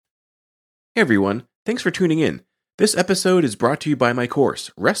Hey everyone, thanks for tuning in. This episode is brought to you by my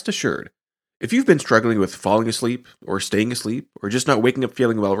course, Rest Assured. If you've been struggling with falling asleep, or staying asleep, or just not waking up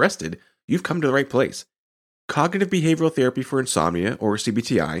feeling well rested, you've come to the right place. Cognitive behavioral therapy for insomnia, or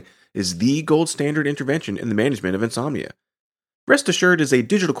CBTI, is the gold standard intervention in the management of insomnia. Rest Assured is a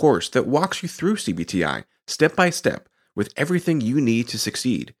digital course that walks you through CBTI, step by step, with everything you need to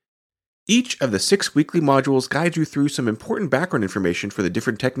succeed. Each of the 6 weekly modules guides you through some important background information for the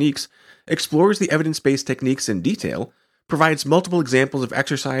different techniques, explores the evidence-based techniques in detail, provides multiple examples of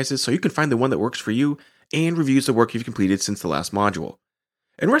exercises so you can find the one that works for you, and reviews the work you've completed since the last module.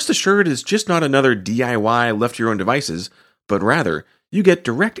 And Rest Assured is just not another DIY left to your own devices, but rather, you get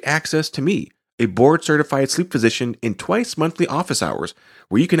direct access to me, a board-certified sleep physician, in twice monthly office hours,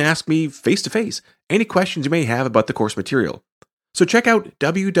 where you can ask me face-to-face any questions you may have about the course material. So check out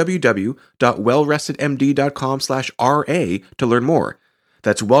www.wellrestedmd.com/RA to learn more.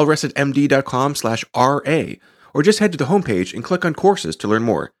 That's wellrestedmd.com/RA, or just head to the homepage and click on courses to learn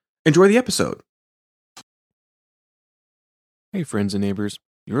more. Enjoy the episode. Hey friends and neighbors,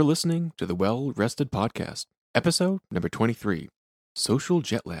 you're listening to the Well Rested Podcast, episode number 23, Social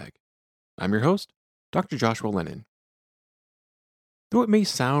Jet Lag. I'm your host, Dr. Joshua Lennon. Though it may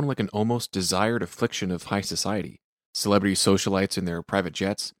sound like an almost desired affliction of high society, celebrity socialites in their private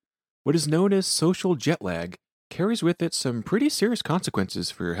jets, what is known as social jet lag carries with it some pretty serious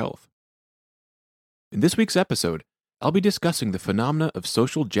consequences for your health. In this week's episode, I'll be discussing the phenomena of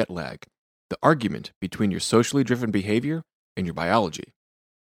social jet lag, the argument between your socially driven behavior and your biology.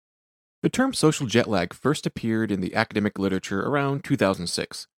 The term social jet lag first appeared in the academic literature around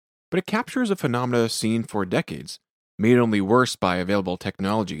 2006, but it captures a phenomena seen for decades, made only worse by available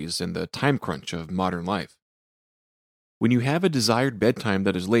technologies and the time crunch of modern life. When you have a desired bedtime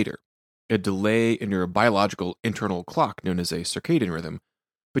that is later, a delay in your biological internal clock known as a circadian rhythm,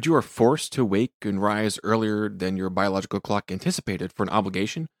 but you are forced to wake and rise earlier than your biological clock anticipated for an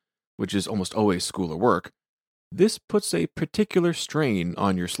obligation, which is almost always school or work, this puts a particular strain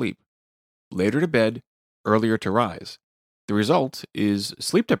on your sleep. Later to bed, earlier to rise. The result is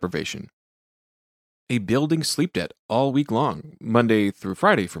sleep deprivation. A building sleep debt all week long, Monday through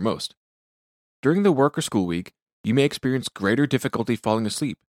Friday for most. During the work or school week, you may experience greater difficulty falling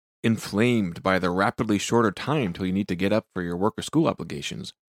asleep, inflamed by the rapidly shorter time till you need to get up for your work or school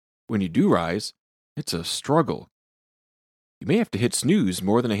obligations. When you do rise, it's a struggle. You may have to hit snooze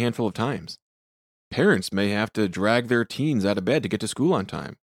more than a handful of times. Parents may have to drag their teens out of bed to get to school on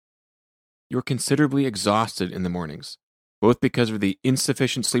time. You're considerably exhausted in the mornings, both because of the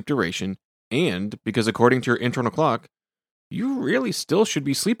insufficient sleep duration and because, according to your internal clock, you really still should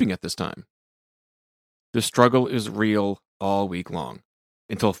be sleeping at this time. The struggle is real all week long,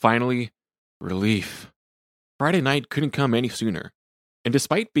 until finally, relief. Friday night couldn't come any sooner, and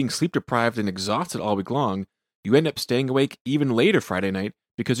despite being sleep deprived and exhausted all week long, you end up staying awake even later Friday night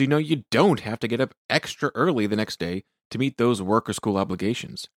because you know you don't have to get up extra early the next day to meet those work or school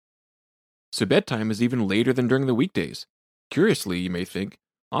obligations. So bedtime is even later than during the weekdays. Curiously, you may think,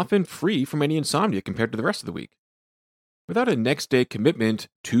 often free from any insomnia compared to the rest of the week. Without a next day commitment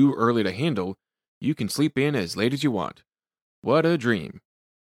too early to handle, you can sleep in as late as you want. What a dream.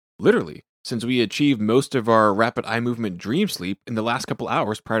 Literally, since we achieved most of our rapid eye movement dream sleep in the last couple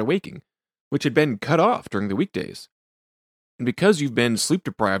hours prior to waking, which had been cut off during the weekdays. And because you've been sleep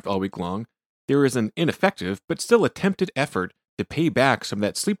deprived all week long, there is an ineffective but still attempted effort to pay back some of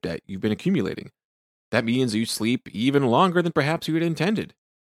that sleep debt you've been accumulating. That means you sleep even longer than perhaps you had intended.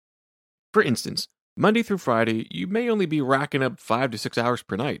 For instance, Monday through Friday, you may only be racking up 5 to 6 hours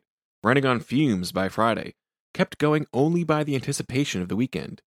per night, running on fumes by Friday, kept going only by the anticipation of the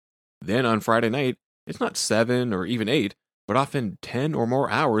weekend. Then on Friday night, it's not 7 or even 8, but often 10 or more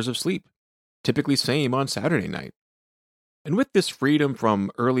hours of sleep, typically same on Saturday night. And with this freedom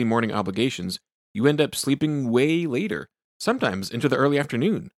from early morning obligations, you end up sleeping way later, sometimes into the early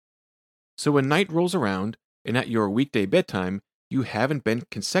afternoon. So when night rolls around, and at your weekday bedtime, you haven't been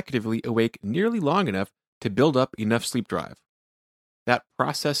consecutively awake nearly long enough to build up enough sleep drive. That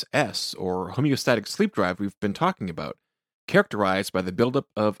process S, or homeostatic sleep drive we've been talking about, characterized by the buildup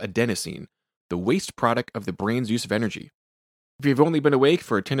of adenosine, the waste product of the brain's use of energy. If you've only been awake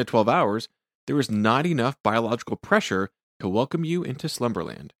for 10 to 12 hours, there is not enough biological pressure to welcome you into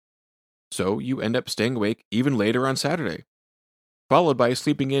slumberland. So you end up staying awake even later on Saturday, followed by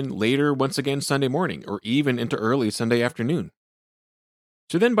sleeping in later once again Sunday morning, or even into early Sunday afternoon.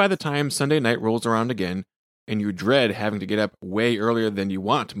 So then by the time Sunday night rolls around again, and you dread having to get up way earlier than you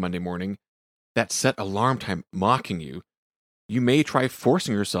want Monday morning, that set alarm time mocking you, you may try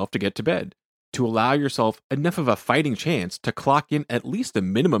forcing yourself to get to bed, to allow yourself enough of a fighting chance to clock in at least the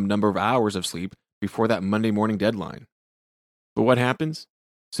minimum number of hours of sleep before that Monday morning deadline. But what happens?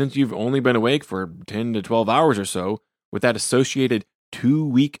 Since you've only been awake for 10 to 12 hours or so, with that associated 2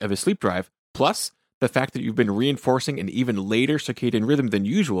 week of a sleep drive, plus the fact that you've been reinforcing an even later circadian rhythm than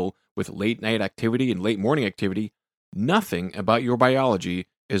usual with late night activity and late morning activity, nothing about your biology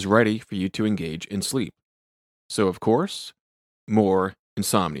is ready for you to engage in sleep. So, of course, more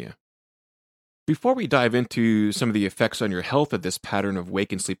insomnia. Before we dive into some of the effects on your health that this pattern of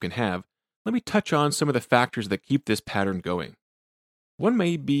wake and sleep can have, let me touch on some of the factors that keep this pattern going. One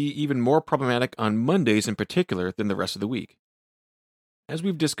may be even more problematic on Mondays in particular than the rest of the week. As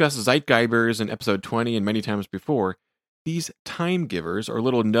we've discussed Zeitgeibers in episode 20 and many times before, these time givers are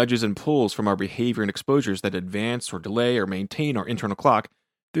little nudges and pulls from our behavior and exposures that advance or delay or maintain our internal clock.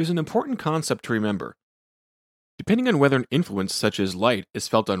 There's an important concept to remember. Depending on whether an influence such as light is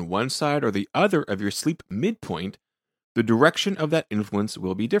felt on one side or the other of your sleep midpoint, the direction of that influence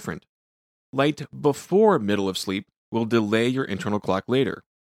will be different. Light before middle of sleep will delay your internal clock later.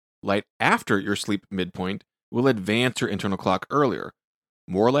 Light after your sleep midpoint will advance your internal clock earlier.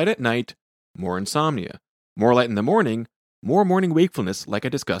 More light at night, more insomnia. More light in the morning, more morning wakefulness like I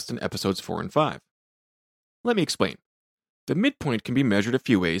discussed in episodes 4 and 5. Let me explain. The midpoint can be measured a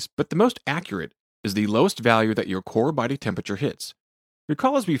few ways, but the most accurate is the lowest value that your core body temperature hits.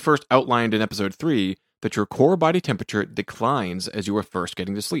 Recall as we first outlined in episode 3 that your core body temperature declines as you are first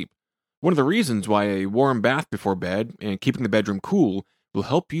getting to sleep. One of the reasons why a warm bath before bed and keeping the bedroom cool will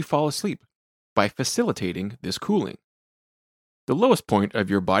help you fall asleep by facilitating this cooling. The lowest point of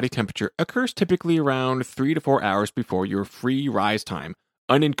your body temperature occurs typically around 3 to 4 hours before your free rise time,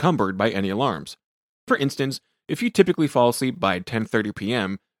 unencumbered by any alarms. For instance, if you typically fall asleep by 10:30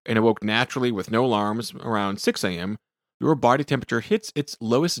 p.m. and awoke naturally with no alarms around 6 a.m., your body temperature hits its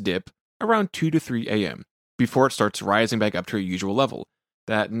lowest dip around 2 to 3 a.m. before it starts rising back up to a usual level,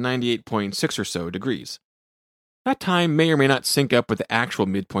 that 98.6 or so degrees. That time may or may not sync up with the actual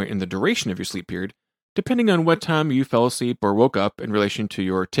midpoint in the duration of your sleep period, depending on what time you fell asleep or woke up in relation to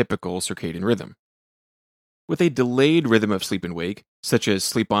your typical circadian rhythm. With a delayed rhythm of sleep and wake, such as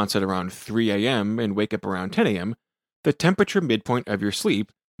sleep onset around 3 a.m. and wake up around 10 a.m., the temperature midpoint of your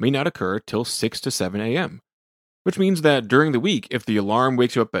sleep may not occur till 6 to 7 a.m., which means that during the week, if the alarm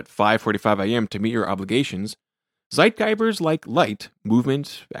wakes you up at 5:45 a.m. to meet your obligations, Zeitgeibers like light,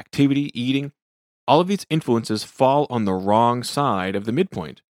 movement, activity, eating, all of these influences fall on the wrong side of the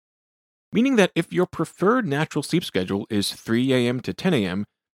midpoint. Meaning that if your preferred natural sleep schedule is 3 a.m. to 10 a.m.,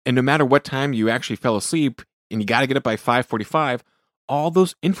 and no matter what time you actually fell asleep, and you gotta get up by 5:45, all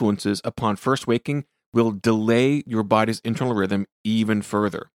those influences upon first waking will delay your body's internal rhythm even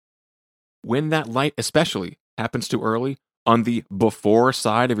further. When that light especially happens too early, on the before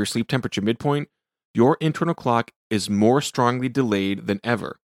side of your sleep temperature midpoint, your internal clock is more strongly delayed than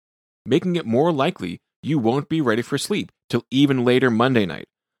ever, making it more likely you won't be ready for sleep till even later Monday night.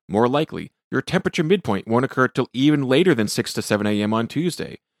 More likely, your temperature midpoint won't occur till even later than 6 to 7 a.m. on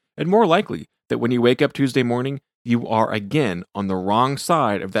Tuesday, and more likely that when you wake up Tuesday morning, you are again on the wrong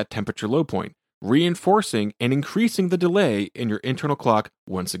side of that temperature low point, reinforcing and increasing the delay in your internal clock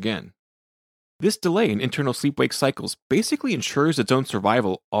once again. This delay in internal sleep-wake cycles basically ensures its own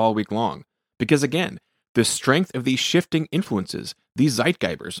survival all week long, because again, the strength of these shifting influences, these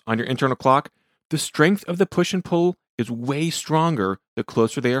Zeitgeibers on your internal clock, the strength of the push and pull is way stronger the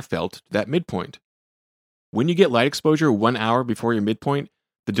closer they are felt to that midpoint. When you get light exposure 1 hour before your midpoint,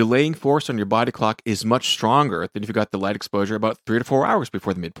 the delaying force on your body clock is much stronger than if you got the light exposure about 3 to 4 hours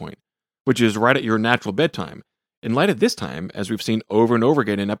before the midpoint, which is right at your natural bedtime. And light at this time, as we've seen over and over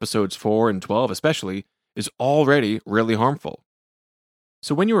again in episodes 4 and 12 especially, is already really harmful.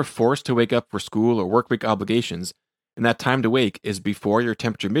 So when you are forced to wake up for school or work week obligations, and that time to wake is before your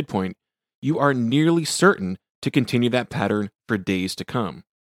temperature midpoint, you are nearly certain to continue that pattern for days to come.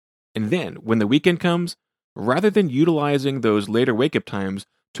 And then, when the weekend comes, rather than utilizing those later wake-up times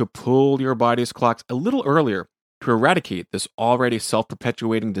to pull your body's clocks a little earlier to eradicate this already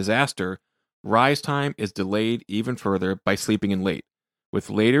self-perpetuating disaster, rise time is delayed even further by sleeping in late, with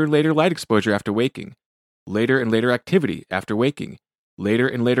later and later light exposure after waking, later and later activity after waking, later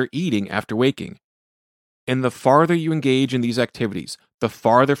and later eating after waking. And the farther you engage in these activities, the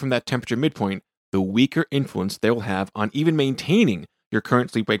farther from that temperature midpoint, the weaker influence they will have on even maintaining your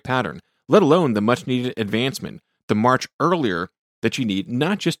current sleep-wake pattern, let alone the much-needed advancement, the march earlier that you need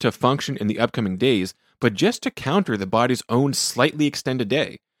not just to function in the upcoming days, but just to counter the body's own slightly extended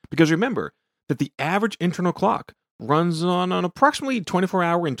day. Because remember that the average internal clock runs on an approximately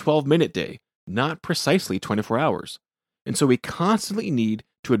 24-hour and 12-minute day, not precisely 24 hours. And so we constantly need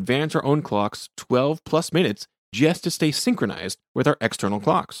to advance our own clocks 12 plus minutes just to stay synchronized with our external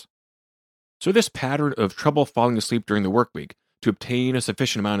clocks. So this pattern of trouble falling asleep during the work week to obtain a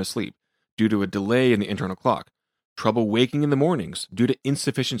sufficient amount of sleep due to a delay in the internal clock, trouble waking in the mornings due to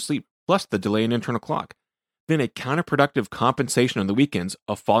insufficient sleep plus the delay in internal clock, then a counterproductive compensation on the weekends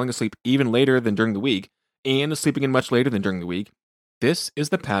of falling asleep even later than during the week and sleeping in much later than during the week, this is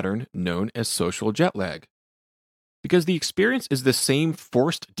the pattern known as social jet lag. Because the experience is the same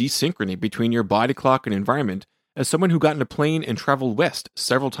forced desynchrony between your body clock and environment as someone who got in a plane and traveled west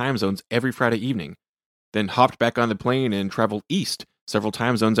several time zones every Friday evening, then hopped back on the plane and traveled east several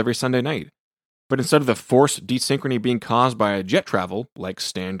time zones every Sunday night. But instead of the forced desynchrony being caused by jet travel, like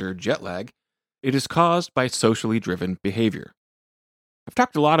standard jet lag, it is caused by socially driven behavior. I've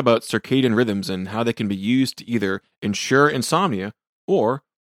talked a lot about circadian rhythms and how they can be used to either ensure insomnia or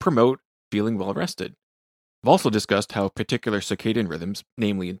promote feeling well rested. I've also discussed how particular circadian rhythms,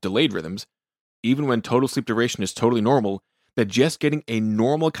 namely delayed rhythms, even when total sleep duration is totally normal, that just getting a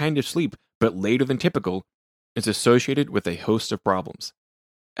normal kind of sleep but later than typical is associated with a host of problems.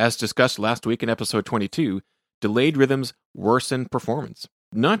 As discussed last week in episode 22, delayed rhythms worsen performance,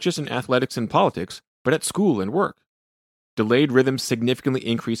 not just in athletics and politics, but at school and work. Delayed rhythms significantly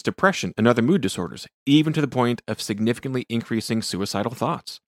increase depression and other mood disorders, even to the point of significantly increasing suicidal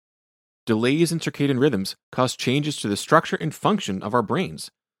thoughts. Delays in circadian rhythms cause changes to the structure and function of our brains,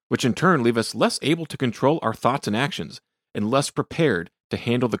 which in turn leave us less able to control our thoughts and actions, and less prepared to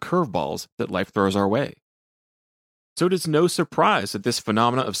handle the curveballs that life throws our way. So it is no surprise that this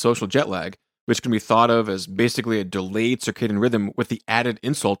phenomena of social jet lag, which can be thought of as basically a delayed circadian rhythm with the added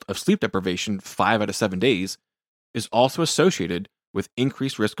insult of sleep deprivation 5 out of 7 days, is also associated with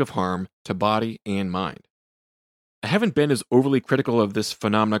increased risk of harm to body and mind. I haven't been as overly critical of this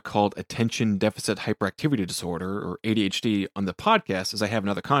phenomena called attention deficit hyperactivity disorder, or ADHD, on the podcast as I have in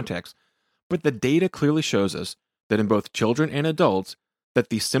other contexts, but the data clearly shows us that in both children and adults, that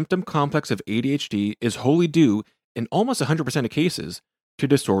the symptom complex of ADHD is wholly due, in almost 100% of cases, to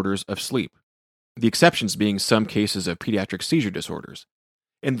disorders of sleep, the exceptions being some cases of pediatric seizure disorders.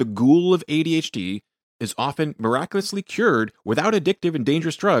 And the ghoul of ADHD is often miraculously cured without addictive and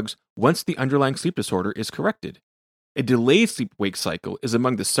dangerous drugs once the underlying sleep disorder is corrected. A delayed sleep-wake cycle is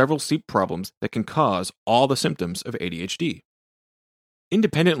among the several sleep problems that can cause all the symptoms of ADHD.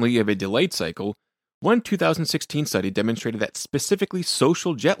 Independently of a delayed cycle, one 2016 study demonstrated that specifically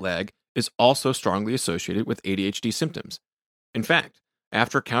social jet lag is also strongly associated with ADHD symptoms. In fact,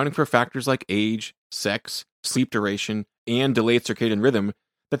 after accounting for factors like age, sex, sleep duration, and delayed circadian rhythm,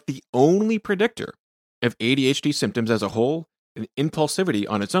 that the only predictor of ADHD symptoms as a whole and impulsivity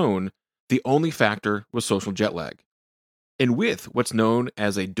on its own, the only factor was social jet lag. And with what's known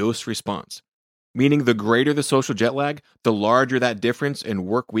as a dose response, meaning the greater the social jet lag, the larger that difference in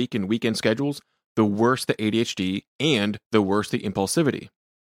work week and weekend schedules, the worse the ADHD and the worse the impulsivity.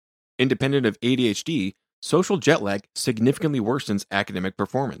 Independent of ADHD, social jet lag significantly worsens academic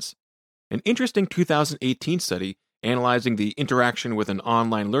performance. An interesting 2018 study analyzing the interaction with an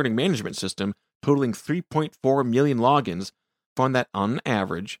online learning management system totaling 3.4 million logins found that on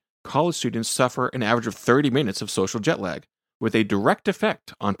average, college students suffer an average of 30 minutes of social jet lag, with a direct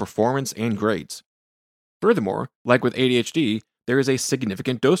effect on performance and grades. Furthermore, like with ADHD, there is a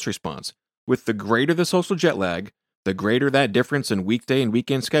significant dose response. With the greater the social jet lag, the greater that difference in weekday and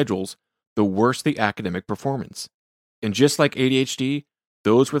weekend schedules, the worse the academic performance. And just like ADHD,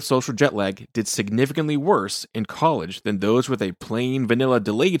 those with social jet lag did significantly worse in college than those with a plain vanilla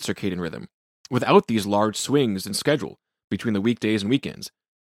delayed circadian rhythm, without these large swings in schedule between the weekdays and weekends,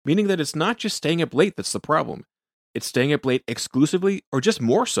 meaning that it's not just staying up late that's the problem. It's staying up late exclusively or just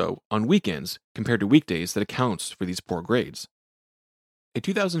more so on weekends compared to weekdays that accounts for these poor grades. A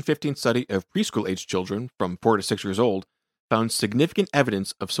 2015 study of preschool-aged children from 4 to 6 years old found significant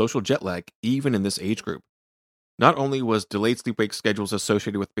evidence of social jet lag even in this age group. Not only was delayed sleep-wake schedules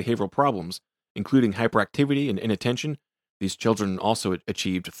associated with behavioral problems, including hyperactivity and inattention, these children also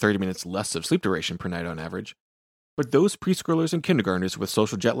achieved 30 minutes less of sleep duration per night on average, but those preschoolers and kindergartners with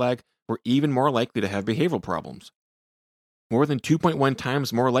social jet lag were even more likely to have behavioral problems. More than 2.1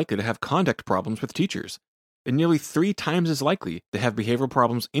 times more likely to have conduct problems with teachers, and nearly 3 times as likely to have behavioral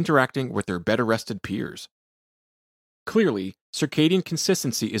problems interacting with their better rested peers. Clearly, circadian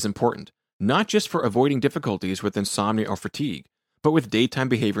consistency is important, not just for avoiding difficulties with insomnia or fatigue, but with daytime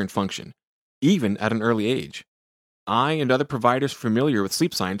behavior and function, even at an early age. I and other providers familiar with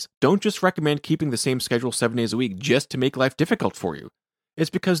sleep science don't just recommend keeping the same schedule 7 days a week just to make life difficult for you. It's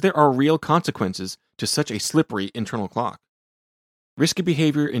because there are real consequences to such a slippery internal clock. Risky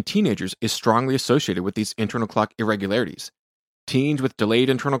behavior in teenagers is strongly associated with these internal clock irregularities. Teens with delayed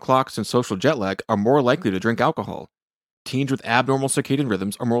internal clocks and social jet lag are more likely to drink alcohol. Teens with abnormal circadian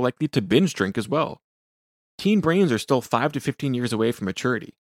rhythms are more likely to binge drink as well. Teen brains are still 5 to 15 years away from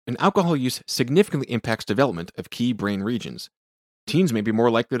maturity, and alcohol use significantly impacts development of key brain regions. Teens may be more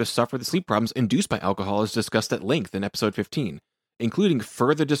likely to suffer the sleep problems induced by alcohol as discussed at length in episode 15, including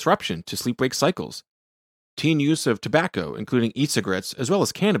further disruption to sleep-wake cycles. Teen use of tobacco, including e-cigarettes as well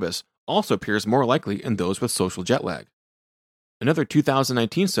as cannabis, also appears more likely in those with social jet lag. Another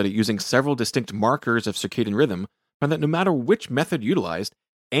 2019 study using several distinct markers of circadian rhythm found that no matter which method utilized,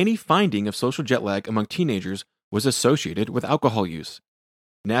 any finding of social jet lag among teenagers was associated with alcohol use.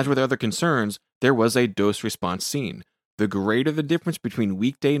 And as with other concerns, there was a dose-response seen. The greater the difference between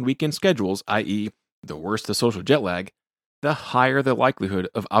weekday and weekend schedules, i.e., the worse the social jet lag, the higher the likelihood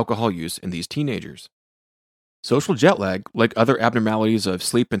of alcohol use in these teenagers. Social jet lag, like other abnormalities of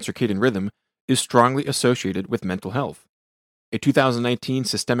sleep and circadian rhythm, is strongly associated with mental health. A 2019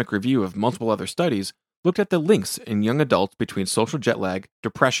 systemic review of multiple other studies looked at the links in young adults between social jet lag,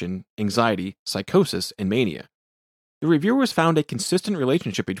 depression, anxiety, psychosis, and mania. The reviewers found a consistent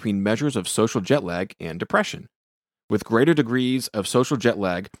relationship between measures of social jet lag and depression. With greater degrees of social jet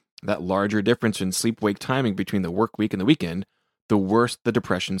lag, that larger difference in sleep-wake timing between the work week and the weekend, the worse the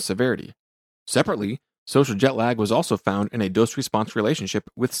depression severity. Separately, social jet lag was also found in a dose-response relationship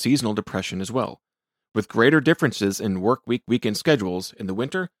with seasonal depression as well, with greater differences in work week-weekend schedules in the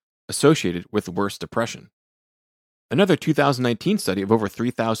winter associated with worse depression. Another 2019 study of over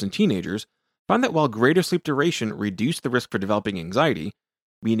 3,000 teenagers found that while greater sleep duration reduced the risk for developing anxiety,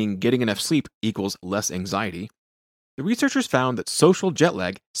 meaning getting enough sleep equals less anxiety, the researchers found that social jet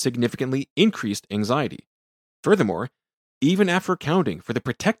lag significantly increased anxiety. Furthermore, even after accounting for the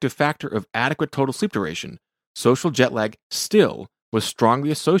protective factor of adequate total sleep duration, social jet lag still was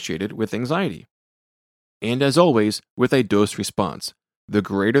strongly associated with anxiety. And as always, with a dose response, the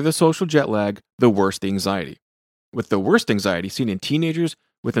greater the social jet lag, the worse the anxiety, with the worst anxiety seen in teenagers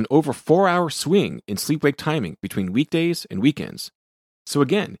with an over 4-hour swing in sleep-wake timing between weekdays and weekends. So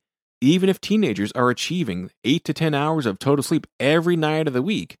again, even if teenagers are achieving 8 to 10 hours of total sleep every night of the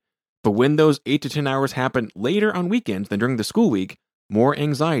week, but when those 8 to 10 hours happen later on weekends than during the school week, more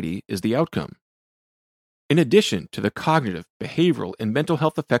anxiety is the outcome. In addition to the cognitive, behavioral, and mental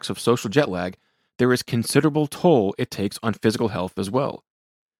health effects of social jet lag, there is considerable toll it takes on physical health as well.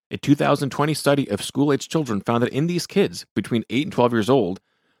 A 2020 study of school-aged children found that in these kids between 8 and 12 years old,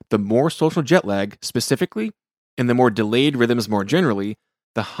 the more social jet lag specifically, and the more delayed rhythms more generally,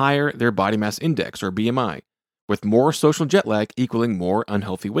 the higher their body mass index, or BMI, with more social jet lag equaling more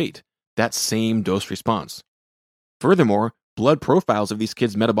unhealthy weight, that same dose response. Furthermore, blood profiles of these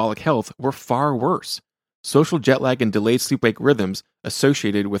kids' metabolic health were far worse. Social jet lag and delayed sleep-wake rhythms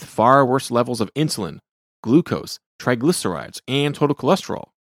associated with far worse levels of insulin, glucose, triglycerides, and total cholesterol.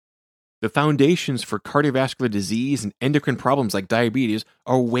 The foundations for cardiovascular disease and endocrine problems like diabetes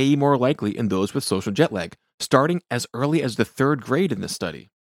are way more likely in those with social jet lag, starting as early as the 3rd grade in this study.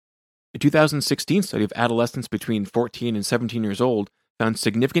 A 2016 study of adolescents between 14 and 17 years old found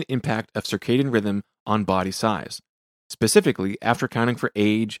significant impact of circadian rhythm on body size. Specifically, after accounting for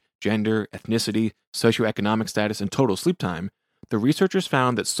age, gender, ethnicity, socioeconomic status, and total sleep time, the researchers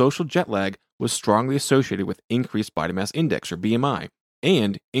found that social jet lag was strongly associated with increased body mass index, or BMI,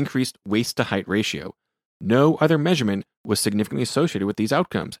 and increased waist-to-height ratio. No other measurement was significantly associated with these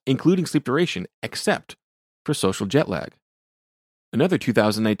outcomes, including sleep duration, except for social jet lag. Another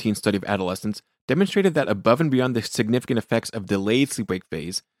 2019 study of adolescents demonstrated that above and beyond the significant effects of delayed sleep-wake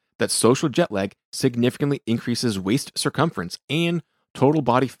phase, that social jet lag significantly increases waist circumference and total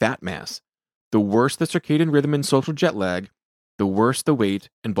body fat mass. The worse the circadian rhythm in social jet lag, the worse the weight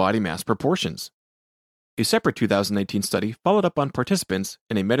and body mass proportions. A separate 2019 study followed up on participants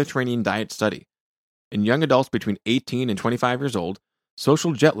in a Mediterranean diet study. In young adults between 18 and 25 years old,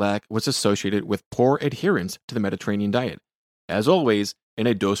 social jet lag was associated with poor adherence to the Mediterranean diet, as always in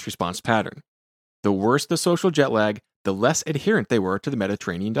a dose-response pattern. The worse the social jet lag, the less adherent they were to the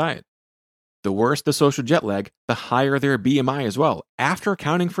Mediterranean diet. The worse the social jet lag, the higher their BMI as well, after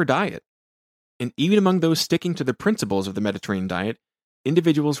accounting for diet. And even among those sticking to the principles of the Mediterranean diet,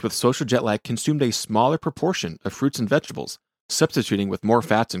 individuals with social jet lag consumed a smaller proportion of fruits and vegetables, substituting with more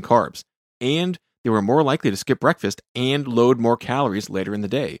fats and carbs, and they were more likely to skip breakfast and load more calories later in the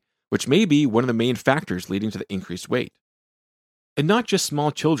day, which may be one of the main factors leading to the increased weight. And not just small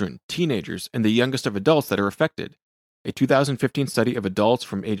children, teenagers, and the youngest of adults that are affected. A 2015 study of adults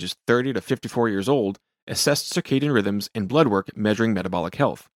from ages 30 to 54 years old assessed circadian rhythms and blood work measuring metabolic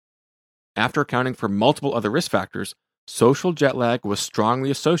health. After accounting for multiple other risk factors, social jet lag was strongly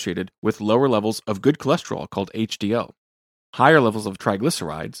associated with lower levels of good cholesterol called HDL. higher levels of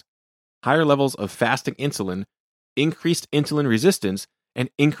triglycerides, higher levels of fasting insulin, increased insulin resistance, and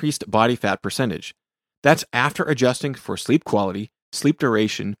increased body fat percentage. That's after adjusting for sleep quality, sleep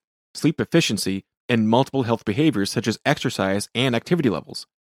duration, sleep efficiency, and multiple health behaviors such as exercise and activity levels.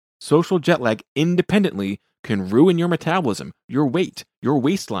 Social jet lag independently can ruin your metabolism, your weight, your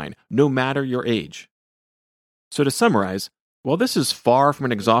waistline, no matter your age. So to summarize, while this is far from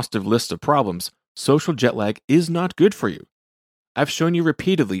an exhaustive list of problems, social jet lag is not good for you. I've shown you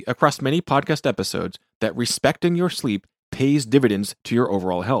repeatedly across many podcast episodes that respecting your sleep pays dividends to your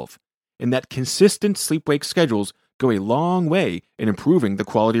overall health, and that consistent sleep-wake schedules go a long way in improving the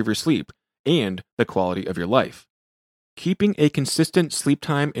quality of your sleep and the quality of your life. Keeping a consistent sleep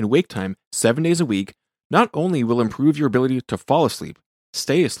time and wake time 7 days a week not only will improve your ability to fall asleep,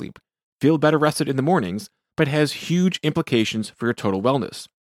 stay asleep, feel better rested in the mornings, but has huge implications for your total wellness.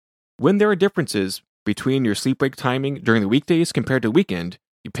 When there are differences between your sleep-wake timing during the weekdays compared to the weekend,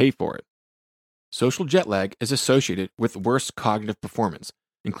 you pay for it. Social jet lag is associated with worse cognitive performance,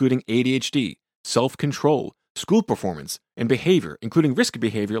 including ADHD, self-control, school performance, and behavior, including risky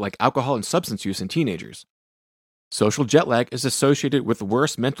behavior like alcohol and substance use in teenagers. Social jet lag is associated with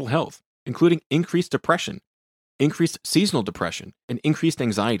worse mental health, including increased depression, increased seasonal depression, and increased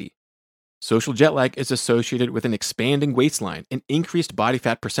anxiety. Social jet lag is associated with an expanding waistline and increased body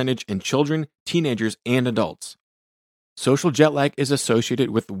fat percentage in children, teenagers, and adults. Social jet lag is associated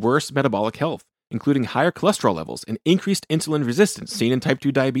with worse metabolic health, including higher cholesterol levels and increased insulin resistance seen in type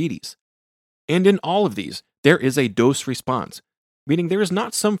 2 diabetes. And in all of these, there is a dose response, meaning there is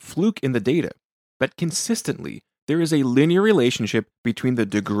not some fluke in the data, but consistently, there is a linear relationship between the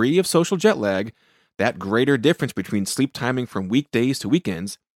degree of social jet lag, that greater difference between sleep timing from weekdays to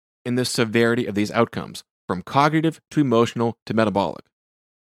weekends, and the severity of these outcomes, from cognitive to emotional to metabolic.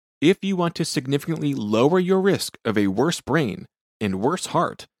 If you want to significantly lower your risk of a worse brain and worse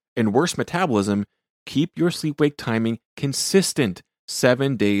heart and worse metabolism, keep your sleep-wake timing consistent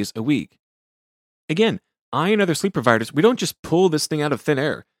 7 days a week. Again, I and other sleep providers, we don't just pull this thing out of thin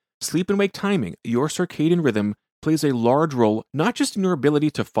air. Sleep and wake timing, your circadian rhythm, plays a large role not just in your ability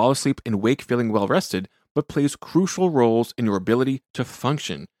to fall asleep and wake feeling well rested, but plays crucial roles in your ability to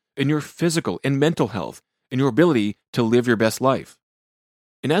function, in your physical and mental health, in your ability to live your best life.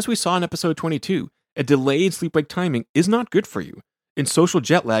 And as we saw in episode 22, a delayed sleep-wake timing is not good for you, and social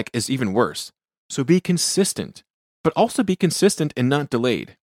jet lag is even worse. So be consistent, but also be consistent and not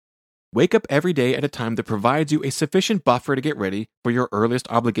delayed. Wake up every day at a time that provides you a sufficient buffer to get ready for your earliest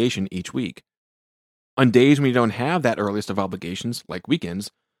obligation each week. On days when you don't have that earliest of obligations, like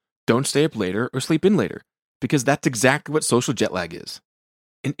weekends, don't stay up later or sleep in later, because that's exactly what social jet lag is.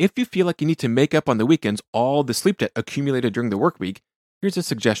 And if you feel like you need to make up on the weekends all the sleep debt accumulated during the work week, here's a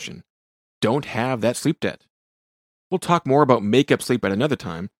suggestion. Don't have that sleep debt. We'll talk more about make-up sleep at another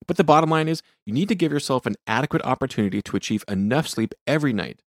time, but the bottom line is you need to give yourself an adequate opportunity to achieve enough sleep every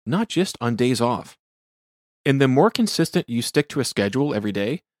night, not just on days off. And the more consistent you stick to a schedule every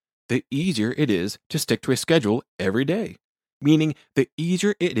day, the easier it is to stick to a schedule every day. Meaning, the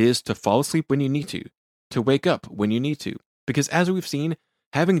easier it is to fall asleep when you need to wake up when you need to. Because as we've seen,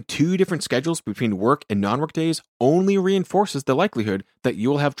 having 2 different schedules between work and non-work days only reinforces the likelihood that you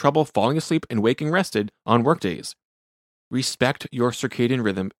will have trouble falling asleep and waking rested on work days. Respect your circadian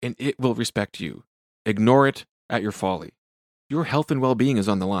rhythm and it will respect you. Ignore it at your folly. Your health and well-being is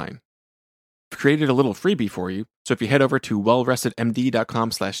on the line. I've created a little freebie for you, so if you head over to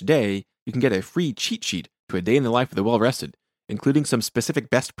wellrestedmd.com/day, you can get a free cheat sheet to a day in the life of the well-rested, including some specific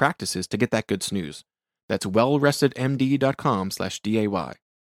best practices to get that good snooze. That's wellrestedmd.com/day.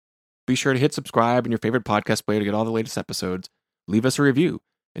 Be sure to hit subscribe in your favorite podcast player to get all the latest episodes, leave us a review,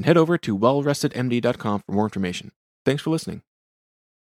 and head over to wellrestedmd.com for more information. Thanks for listening.